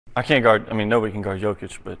I can't guard. I mean, nobody can guard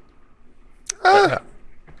Jokic, but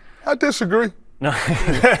I disagree. no.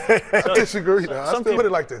 I disagree. No, I some still people- put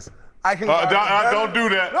it like this. I can guard him better. Don't do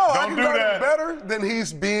that. No, I Don't can do guard him that. better than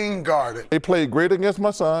he's being guarded. They played great against my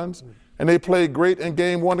Suns, and they played great in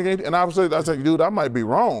game one again. And I said, dude, I might be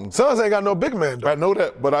wrong. Suns ain't got no big man, though. I know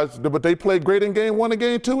that, but they played great in game one and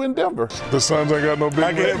game two in Denver. The Suns ain't got no big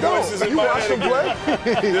man. You watch them play?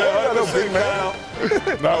 They ain't got no big man.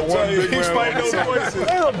 Not one big He's man. fighting those voices.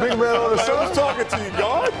 They ain't no big man on the I Suns. was talking to you,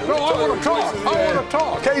 God. No, I want to talk. I want to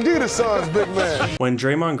talk. KD the Suns big man. When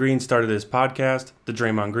Draymond Green started his podcast, The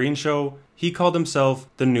Draymond Green Show, he called himself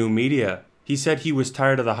the new media. He said he was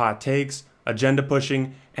tired of the hot takes, agenda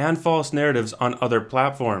pushing, and false narratives on other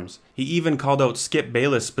platforms. He even called out Skip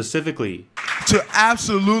Bayless specifically. To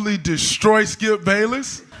absolutely destroy Skip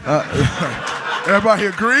Bayless? Everybody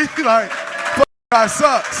agree? Like, guy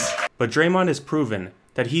sucks. But Draymond has proven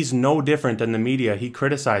that he's no different than the media he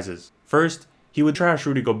criticizes. First, he would trash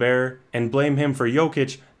Rudy Gobert and blame him for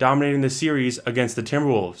Jokic dominating the series against the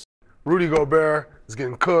Timberwolves. Rudy Gobert is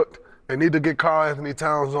getting cooked. They need to get Karl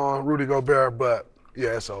Towns on Rudy Gobert, but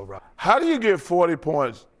yeah, it's over. How do you get 40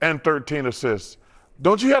 points and 13 assists?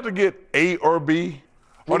 Don't you have to get A or B?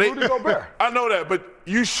 Rudy Gobert. I know that, but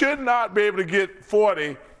you should not be able to get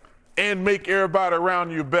 40 and make everybody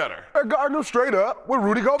around you better. They're guarding him straight up with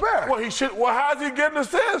Rudy Gobert. Well, he should. Well, how's he getting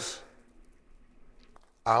assists?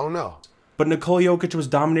 I don't know. But Nikola Jokic was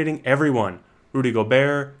dominating everyone. Rudy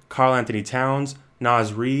Gobert, Karl Towns,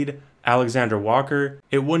 Naz Reid, Alexander Walker.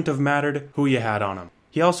 It wouldn't have mattered who you had on him.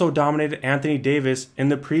 He also dominated Anthony Davis in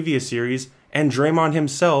the previous series and Draymond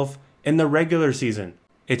himself in the regular season.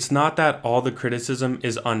 It's not that all the criticism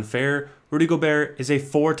is unfair. Rudy Gobert is a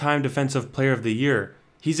 4-time Defensive Player of the Year.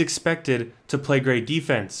 He's expected to play great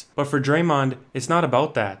defense. But for Draymond, it's not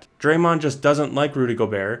about that. Draymond just doesn't like Rudy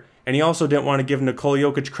Gobert, and he also didn't want to give Nikola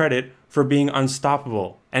Jokic credit for being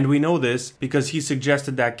unstoppable. And we know this because he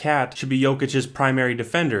suggested that Cat should be Jokic's primary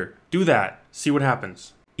defender. Do that. See what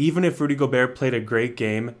happens. Even if Rudy Gobert played a great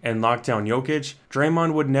game and locked down Jokic,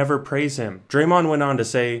 Draymond would never praise him. Draymond went on to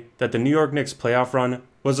say that the New York Knicks playoff run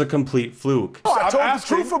was a complete fluke. I told the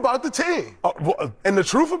truth about the team. And the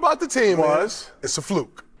truth about the team was it's a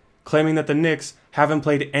fluke. Claiming that the Knicks haven't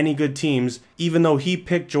played any good teams, even though he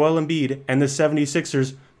picked Joel Embiid and the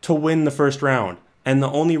 76ers to win the first round. And the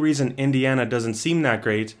only reason Indiana doesn't seem that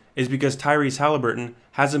great is because Tyrese Halliburton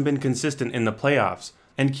hasn't been consistent in the playoffs.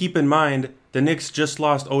 And keep in mind, the Knicks just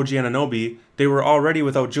lost OG Anunoby. They were already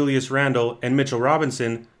without Julius Randle and Mitchell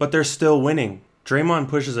Robinson, but they're still winning. Draymond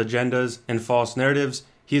pushes agendas and false narratives.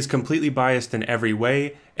 He is completely biased in every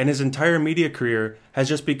way, and his entire media career has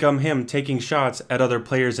just become him taking shots at other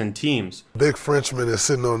players and teams. Big Frenchman is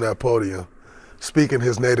sitting on that podium speaking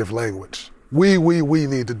his native language. We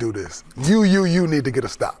need to do this. You need to get a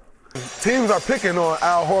stop. Teams are picking on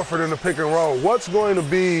Al Horford in the pick and roll. What's going to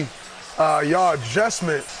be y'all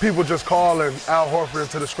adjustment, people just calling Al Horford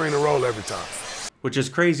into the screen and roll every time? Which is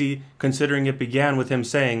crazy considering it began with him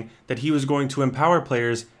saying that he was going to empower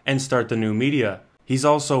players and start the new media. He's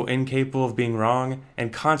also incapable of being wrong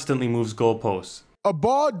and constantly moves goalposts. A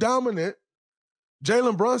ball dominant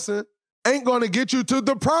Jalen Brunson ain't going to get you to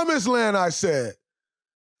the promised land, I said.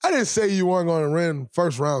 I didn't say you weren't going to win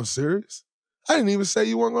first round series. I didn't even say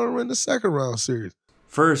you weren't going to win the second round series.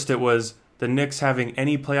 First, it was the Knicks having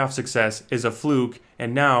any playoff success is a fluke,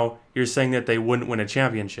 and now you're saying that they wouldn't win a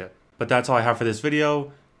championship. But that's all I have for this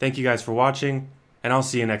video. Thank you guys for watching, and I'll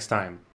see you next time.